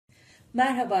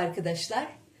Merhaba arkadaşlar.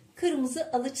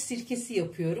 Kırmızı alıç sirkesi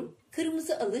yapıyorum.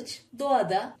 Kırmızı alıç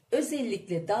doğada,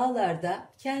 özellikle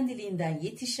dağlarda kendiliğinden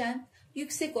yetişen,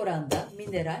 yüksek oranda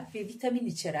mineral ve vitamin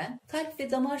içeren, kalp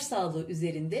ve damar sağlığı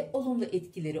üzerinde olumlu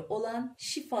etkileri olan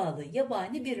şifalı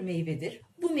yabani bir meyvedir.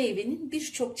 Bu meyvenin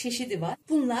birçok çeşidi var.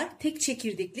 Bunlar tek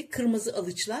çekirdekli kırmızı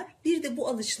alıçlar. Bir de bu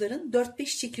alıçların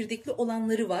 4-5 çekirdekli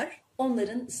olanları var.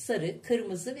 Onların sarı,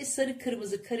 kırmızı ve sarı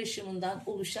kırmızı karışımından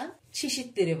oluşan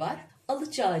çeşitleri var.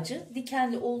 Alıç ağacı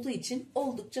dikenli olduğu için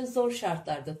oldukça zor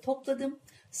şartlarda topladım.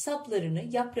 Saplarını,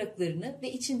 yapraklarını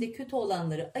ve içinde kötü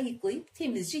olanları ayıklayıp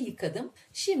temizce yıkadım.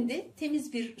 Şimdi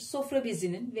temiz bir sofra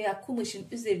bezinin veya kumaşın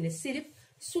üzerine serip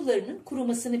sularının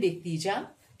kurumasını bekleyeceğim.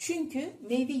 Çünkü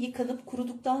meyve yıkanıp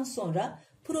kuruduktan sonra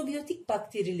probiyotik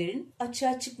bakterilerin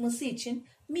açığa çıkması için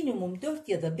minimum 4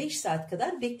 ya da 5 saat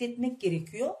kadar bekletmek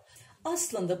gerekiyor.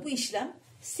 Aslında bu işlem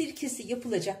sirkesi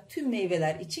yapılacak tüm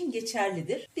meyveler için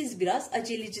geçerlidir. Biz biraz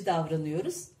aceleci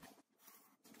davranıyoruz.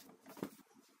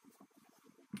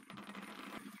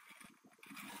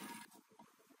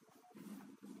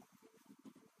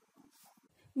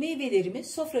 Meyvelerimi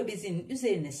sofra bezinin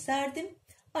üzerine serdim.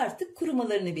 Artık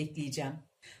kurumalarını bekleyeceğim.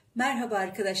 Merhaba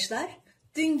arkadaşlar.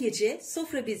 Dün gece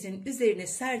sofra bezinin üzerine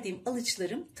serdiğim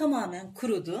alıçlarım tamamen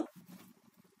kurudu.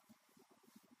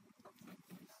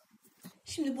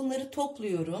 Şimdi bunları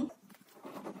topluyorum.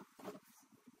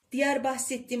 Diğer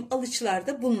bahsettiğim alıçlar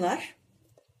da bunlar.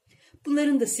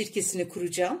 Bunların da sirkesini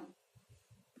kuracağım.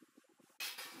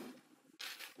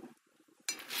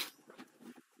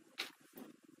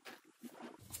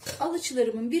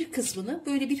 Alıçlarımın bir kısmını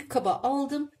böyle bir kaba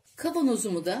aldım.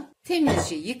 Kavanozumu da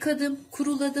temizce yıkadım,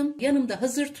 kuruladım. Yanımda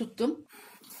hazır tuttum.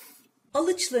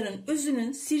 Alıçların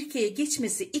özünün sirkeye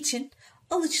geçmesi için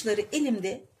alıçları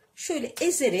elimde şöyle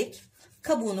ezerek,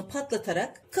 kabuğunu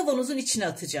patlatarak kavanozun içine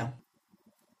atacağım.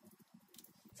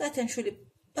 Zaten şöyle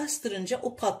bastırınca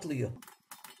o patlıyor.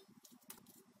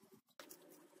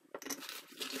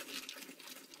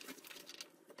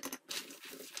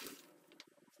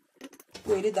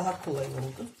 Böyle daha kolay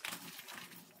oldu.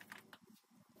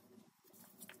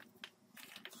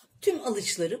 Tüm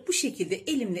alıçları bu şekilde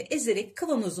elimle ezerek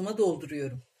kavanozuma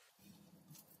dolduruyorum.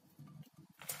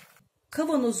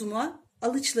 Kavanozuma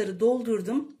alıçları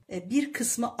doldurdum. Bir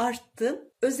kısmı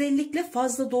arttı. Özellikle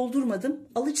fazla doldurmadım.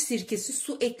 Alıç sirkesi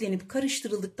su eklenip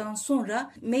karıştırıldıktan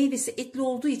sonra meyvesi etli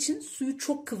olduğu için suyu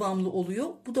çok kıvamlı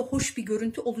oluyor. Bu da hoş bir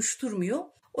görüntü oluşturmuyor.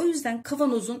 O yüzden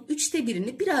kavanozun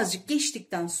 1/3'ünü birazcık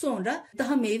geçtikten sonra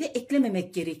daha meyve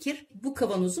eklememek gerekir. Bu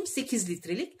kavanozum 8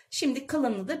 litrelik. Şimdi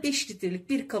kalanını da 5 litrelik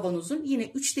bir kavanozun yine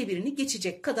 1/3'ünü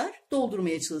geçecek kadar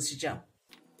doldurmaya çalışacağım.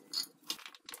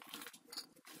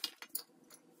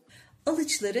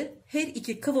 Alıçları her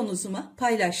iki kavanozuma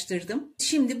paylaştırdım.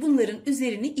 Şimdi bunların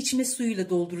üzerini içme suyuyla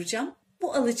dolduracağım.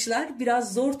 Bu alıçlar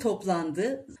biraz zor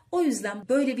toplandı. O yüzden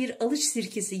böyle bir alıç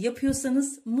sirkesi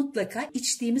yapıyorsanız mutlaka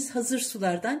içtiğimiz hazır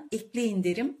sulardan ekleyin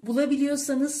derim.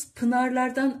 Bulabiliyorsanız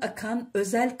pınarlardan akan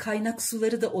özel kaynak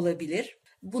suları da olabilir.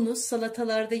 Bunu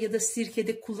salatalarda ya da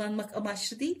sirkede kullanmak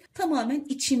amaçlı değil, tamamen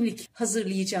içimlik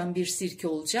hazırlayacağım bir sirke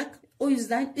olacak. O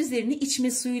yüzden üzerini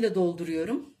içme suyuyla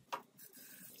dolduruyorum.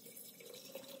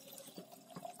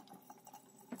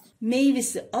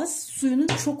 Meyvesi az, suyunun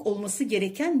çok olması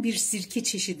gereken bir sirke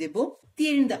çeşidi bu.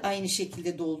 Diğerini de aynı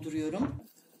şekilde dolduruyorum.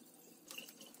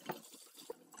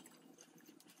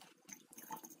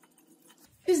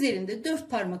 Üzerinde 4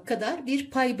 parmak kadar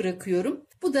bir pay bırakıyorum.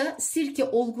 Bu da sirke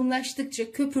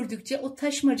olgunlaştıkça, köpürdükçe o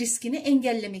taşma riskini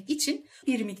engellemek için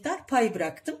bir miktar pay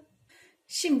bıraktım.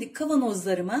 Şimdi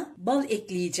kavanozlarıma bal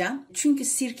ekleyeceğim. Çünkü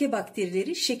sirke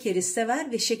bakterileri şekeri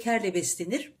sever ve şekerle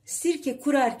beslenir. Sirke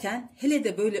kurarken, hele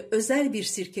de böyle özel bir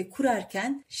sirke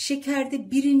kurarken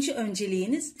şekerde birinci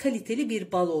önceliğiniz kaliteli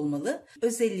bir bal olmalı.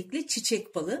 Özellikle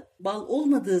çiçek balı. Bal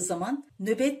olmadığı zaman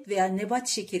nöbet veya nebat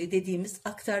şekeri dediğimiz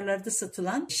aktarlarda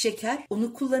satılan şeker,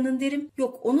 onu kullanın derim.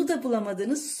 Yok, onu da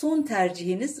bulamadınız, son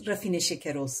tercihiniz rafine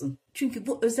şeker olsun. Çünkü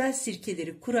bu özel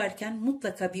sirkeleri kurarken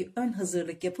mutlaka bir ön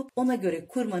hazırlık yapıp ona göre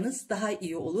kurmanız daha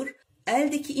iyi olur.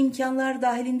 Eldeki imkanlar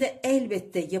dahilinde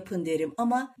elbette yapın derim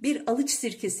ama bir alıç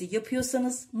sirkesi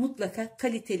yapıyorsanız mutlaka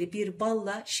kaliteli bir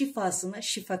balla şifasına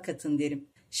şifa katın derim.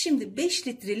 Şimdi 5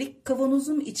 litrelik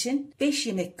kavanozum için 5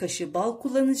 yemek kaşığı bal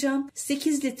kullanacağım.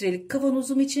 8 litrelik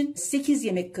kavanozum için 8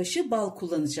 yemek kaşığı bal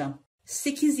kullanacağım.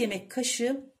 8 yemek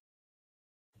kaşığı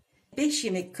 5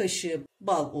 yemek kaşığı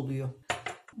bal oluyor.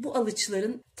 Bu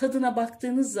alıçların tadına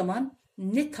baktığınız zaman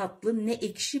ne tatlı ne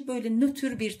ekşi, böyle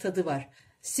nötr bir tadı var.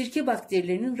 Sirke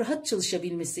bakterilerinin rahat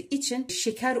çalışabilmesi için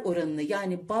şeker oranını,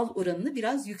 yani bal oranını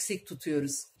biraz yüksek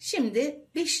tutuyoruz. Şimdi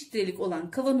 5 litrelik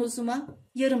olan kavanozuma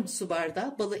yarım su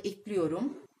bardağı balı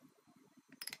ekliyorum.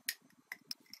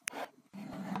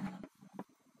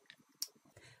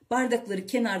 Bardakları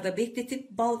kenarda bekletip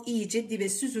bal iyice dibe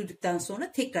süzüldükten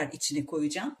sonra tekrar içine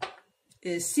koyacağım.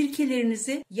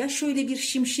 Sirkelerinizi ya şöyle bir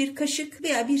şimşir kaşık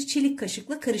veya bir çelik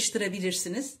kaşıkla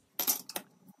karıştırabilirsiniz.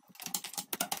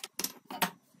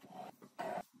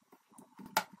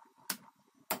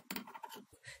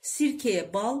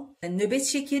 Sirkeye bal, nöbet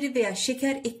şekeri veya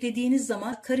şeker eklediğiniz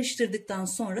zaman karıştırdıktan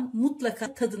sonra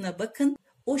mutlaka tadına bakın.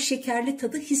 O şekerli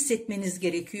tadı hissetmeniz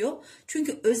gerekiyor.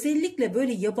 Çünkü özellikle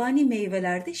böyle yabani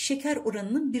meyvelerde şeker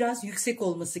oranının biraz yüksek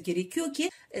olması gerekiyor ki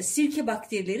sirke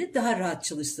bakterileri daha rahat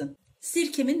çalışsın.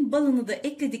 Sirkemin balını da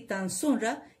ekledikten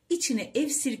sonra içine ev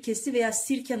sirkesi veya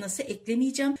sirke anası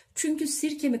eklemeyeceğim. Çünkü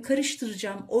sirkemi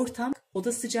karıştıracağım ortam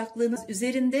oda sıcaklığının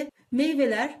üzerinde.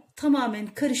 Meyveler tamamen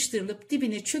karıştırılıp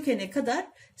dibine çökene kadar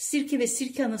sirke ve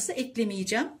sirke anası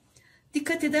eklemeyeceğim.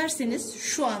 Dikkat ederseniz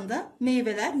şu anda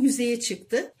meyveler yüzeye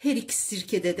çıktı. Her iki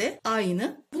sirkede de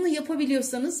aynı. Bunu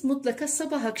yapabiliyorsanız mutlaka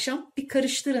sabah akşam bir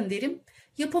karıştırın derim.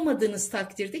 Yapamadığınız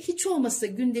takdirde hiç olmazsa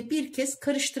günde bir kez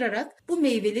karıştırarak bu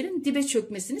meyvelerin dibe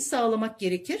çökmesini sağlamak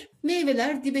gerekir.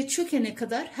 Meyveler dibe çökene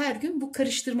kadar her gün bu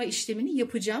karıştırma işlemini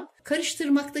yapacağım.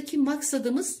 Karıştırmaktaki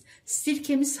maksadımız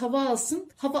sirkemiz hava alsın.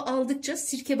 Hava aldıkça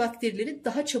sirke bakterileri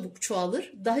daha çabuk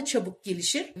çoğalır, daha çabuk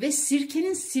gelişir ve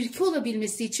sirkenin sirke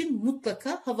olabilmesi için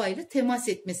mutlaka havayla temas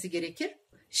etmesi gerekir.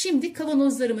 Şimdi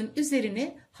kavanozlarımın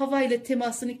üzerine havayla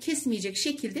temasını kesmeyecek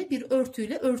şekilde bir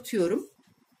örtüyle örtüyorum.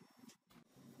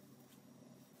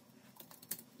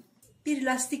 Bir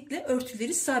lastikle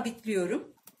örtüleri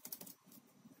sabitliyorum.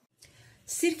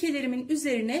 Sirkelerimin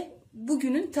üzerine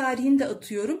bugünün tarihini de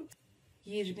atıyorum.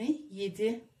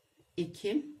 27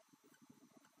 Ekim.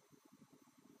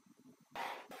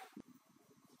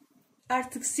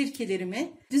 Artık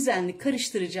sirkelerimi düzenli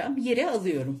karıştıracağım yere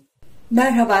alıyorum.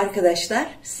 Merhaba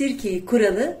arkadaşlar. Sirkeyi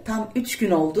kuralı tam 3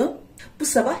 gün oldu. Bu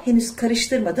sabah henüz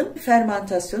karıştırmadım.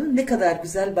 Fermentasyonun ne kadar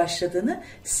güzel başladığını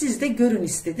siz de görün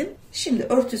istedim. Şimdi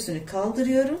örtüsünü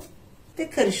kaldırıyorum ve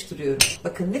karıştırıyorum.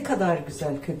 Bakın ne kadar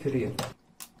güzel köpürüyor.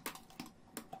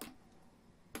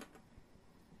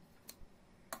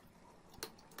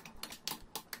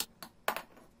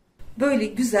 Böyle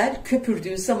güzel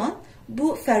köpürdüğü zaman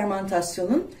bu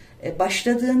fermentasyonun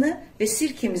başladığını ve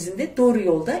sirkemizin de doğru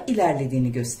yolda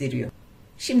ilerlediğini gösteriyor.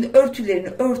 Şimdi örtülerini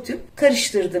örtüp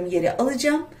karıştırdığım yere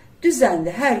alacağım.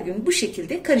 Düzenli her gün bu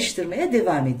şekilde karıştırmaya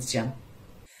devam edeceğim.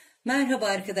 Merhaba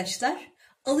arkadaşlar.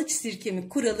 Alıç sirkemi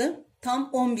kuralı tam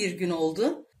 11 gün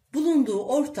oldu. Bulunduğu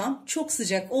ortam çok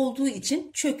sıcak olduğu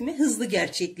için çökme hızlı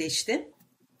gerçekleşti.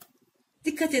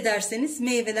 Dikkat ederseniz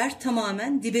meyveler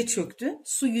tamamen dibe çöktü.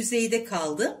 Su yüzeyde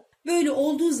kaldı. Böyle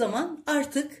olduğu zaman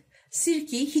artık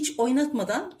sirkeyi hiç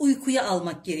oynatmadan uykuya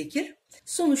almak gerekir.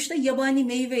 Sonuçta yabani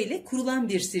meyve ile kurulan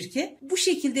bir sirke. Bu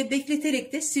şekilde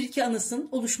bekleterek de sirke anısının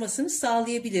oluşmasını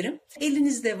sağlayabilirim.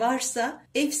 Elinizde varsa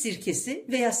ev sirkesi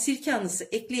veya sirke anısı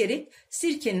ekleyerek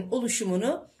sirkenin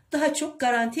oluşumunu daha çok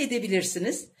garanti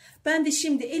edebilirsiniz. Ben de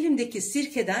şimdi elimdeki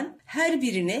sirkeden her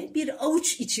birine bir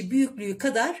avuç içi büyüklüğü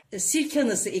kadar sirke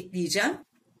anası ekleyeceğim.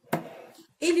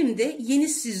 Elimde yeni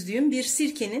süzdüğüm bir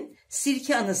sirkenin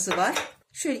sirke anası var.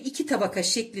 Şöyle 2 tabaka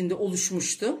şeklinde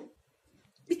oluşmuştu.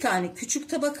 Bir tane küçük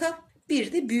tabaka,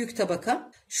 bir de büyük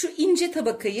tabaka. Şu ince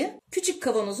tabakayı küçük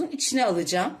kavanozun içine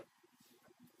alacağım.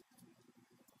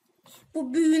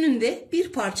 Bu büyüğünün de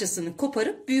bir parçasını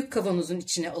koparıp büyük kavanozun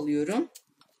içine alıyorum.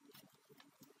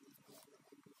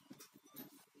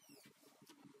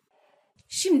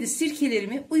 Şimdi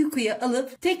sirkelerimi uykuya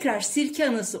alıp tekrar sirke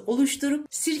anası oluşturup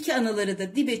sirke anaları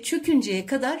da dibe çökünceye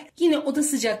kadar yine oda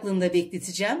sıcaklığında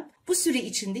bekleteceğim. Bu süre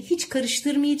içinde hiç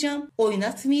karıştırmayacağım,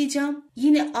 oynatmayacağım.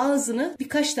 Yine ağzını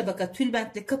birkaç tabaka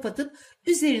tülbentle kapatıp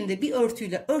üzerinde bir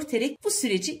örtüyle örterek bu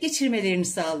süreci geçirmelerini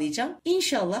sağlayacağım.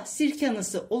 İnşallah sirke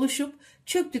anası oluşup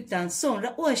çöktükten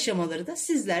sonra o aşamaları da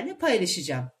sizlerle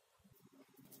paylaşacağım.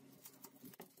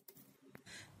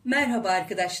 Merhaba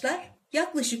arkadaşlar.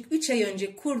 Yaklaşık 3 ay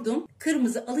önce kurduğum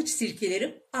kırmızı alıç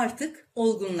sirkelerim artık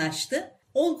olgunlaştı.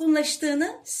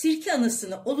 Olgunlaştığını sirke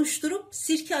anasını oluşturup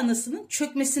sirke anasının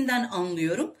çökmesinden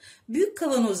anlıyorum. Büyük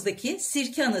kavanozdaki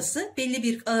sirke anası belli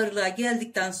bir ağırlığa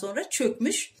geldikten sonra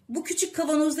çökmüş. Bu küçük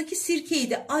kavanozdaki sirkeyi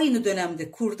de aynı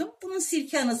dönemde kurdum. Bunun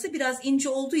sirke anası biraz ince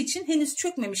olduğu için henüz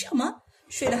çökmemiş ama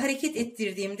şöyle hareket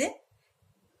ettirdiğimde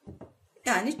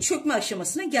yani çökme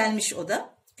aşamasına gelmiş o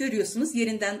da. Görüyorsunuz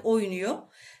yerinden oynuyor.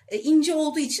 İnce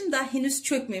olduğu için daha henüz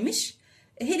çökmemiş.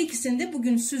 Her ikisini de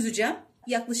bugün süzeceğim.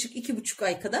 Yaklaşık 2,5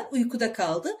 ay kadar uykuda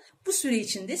kaldı. Bu süre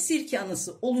içinde sirke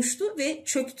anası oluştu ve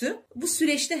çöktü. Bu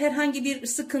süreçte herhangi bir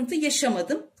sıkıntı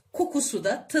yaşamadım. Kokusu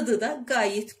da tadı da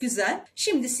gayet güzel.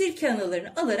 Şimdi sirke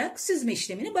analarını alarak süzme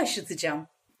işlemini başlatacağım.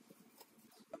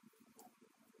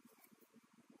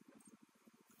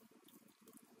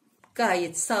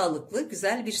 Gayet sağlıklı,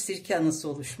 güzel bir sirke anası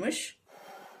oluşmuş.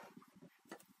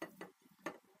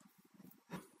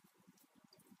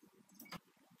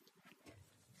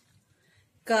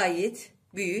 Gayet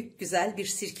büyük, güzel bir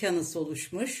sirke anası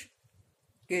oluşmuş.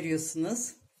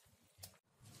 Görüyorsunuz.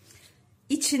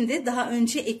 İçinde daha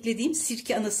önce eklediğim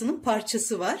sirke anasının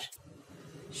parçası var.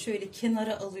 Şöyle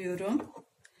kenara alıyorum.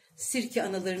 Sirke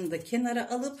analarını da kenara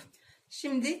alıp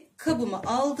şimdi kabımı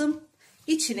aldım.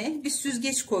 İçine bir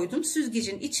süzgeç koydum.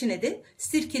 Süzgecin içine de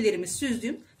sirkelerimi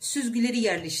süzdüğüm süzgüleri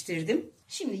yerleştirdim.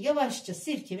 Şimdi yavaşça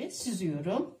sirkemi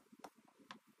süzüyorum.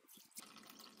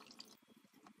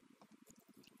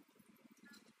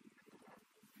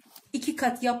 İki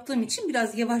kat yaptığım için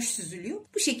biraz yavaş süzülüyor.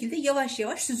 Bu şekilde yavaş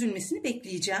yavaş süzülmesini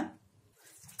bekleyeceğim.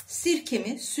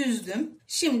 Sirkemi süzdüm.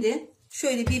 Şimdi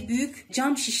şöyle bir büyük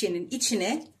cam şişenin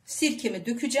içine sirkemi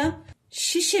dökeceğim.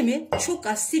 Şişemi çok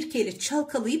az sirkeyle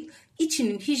çalkalayıp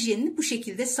içinin hijyenini bu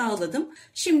şekilde sağladım.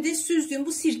 Şimdi süzdüğüm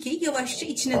bu sirkeyi yavaşça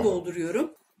içine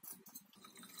dolduruyorum.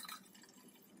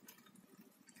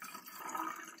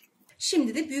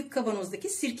 Şimdi de büyük kavanozdaki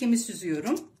sirkemi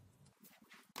süzüyorum.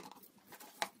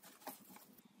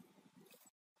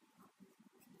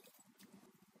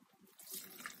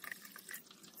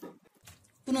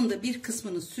 Bunun da bir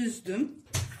kısmını süzdüm.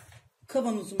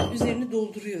 Kavanozumun üzerini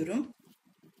dolduruyorum.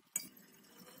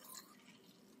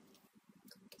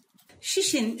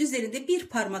 Şişenin üzerinde bir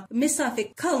parmak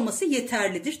mesafe kalması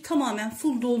yeterlidir. Tamamen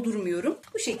full doldurmuyorum.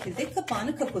 Bu şekilde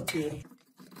kapağını kapatıyorum.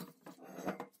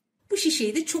 Bu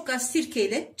şişeyi de çok az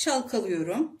sirkeyle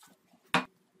çalkalıyorum.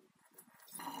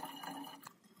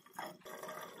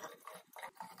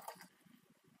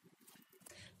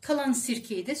 Kalan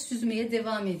sirkeyi de süzmeye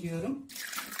devam ediyorum.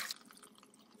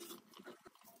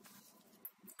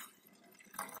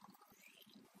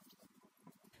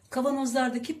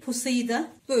 Kavanozlardaki posayı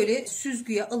da böyle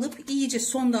süzgüye alıp iyice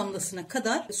son damlasına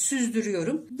kadar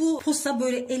süzdürüyorum. Bu posa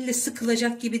böyle elle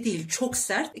sıkılacak gibi değil, çok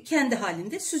sert. Kendi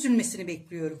halinde süzülmesini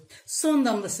bekliyorum. Son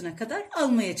damlasına kadar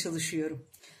almaya çalışıyorum.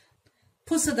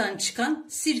 Posadan çıkan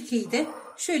sirkeyi de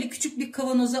şöyle küçük bir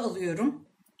kavanoza alıyorum.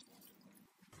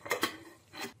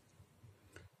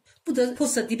 Bu da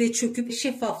posa dibe çöküp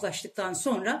şeffaflaştıktan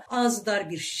sonra ağzı dar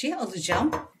bir şişeye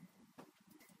alacağım.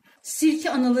 Sirke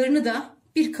analarını da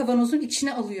bir kavanozun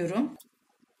içine alıyorum.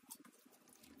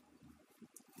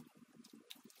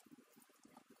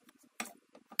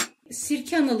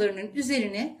 Sirke analarının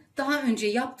üzerine daha önce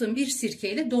yaptığım bir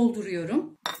sirkeyle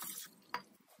dolduruyorum.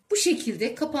 Bu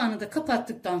şekilde kapağını da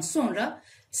kapattıktan sonra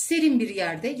serin bir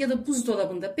yerde ya da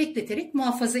buzdolabında bekleterek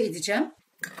muhafaza edeceğim.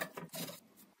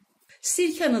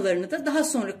 Sirke analarını da daha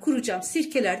sonra kuracağım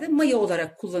sirkelerde maya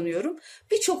olarak kullanıyorum.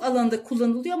 Birçok alanda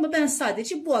kullanılıyor ama ben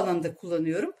sadece bu alanda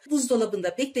kullanıyorum.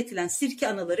 Buzdolabında bekletilen sirke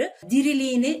anaları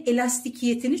diriliğini,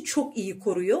 elastikiyetini çok iyi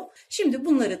koruyor. Şimdi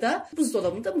bunları da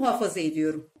buzdolabında muhafaza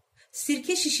ediyorum.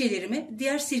 Sirke şişelerimi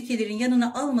diğer sirkelerin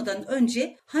yanına almadan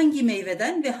önce hangi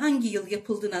meyveden ve hangi yıl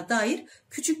yapıldığına dair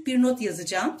küçük bir not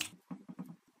yazacağım.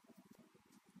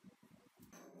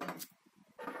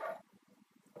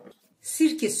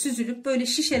 Sirke süzülüp böyle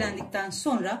şişelendikten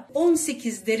sonra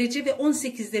 18 derece ve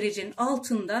 18 derecenin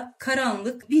altında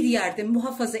karanlık bir yerde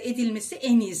muhafaza edilmesi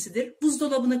en iyisidir.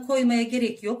 Buzdolabına koymaya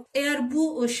gerek yok. Eğer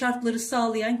bu şartları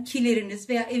sağlayan kileriniz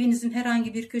veya evinizin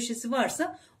herhangi bir köşesi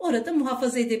varsa orada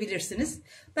muhafaza edebilirsiniz.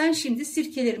 Ben şimdi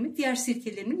sirkelerimi diğer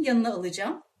sirkelerimin yanına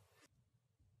alacağım.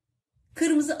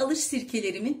 Kırmızı alış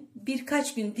sirkelerimin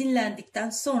birkaç gün dinlendikten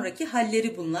sonraki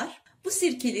halleri bunlar. Bu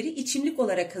sirkeleri içimlik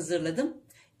olarak hazırladım.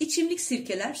 İçimlik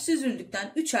sirkeler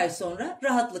süzüldükten 3 ay sonra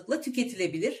rahatlıkla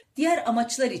tüketilebilir. Diğer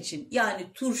amaçlar için yani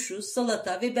turşu,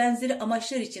 salata ve benzeri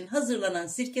amaçlar için hazırlanan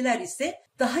sirkeler ise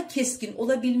daha keskin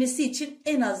olabilmesi için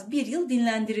en az 1 yıl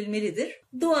dinlendirilmelidir.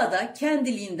 Doğada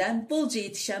kendiliğinden bolca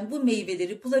yetişen bu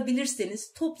meyveleri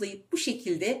bulabilirseniz toplayıp bu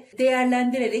şekilde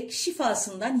değerlendirerek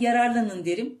şifasından yararlanın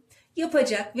derim.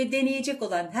 Yapacak ve deneyecek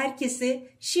olan herkese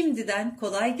şimdiden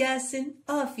kolay gelsin,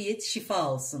 afiyet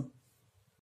şifa olsun.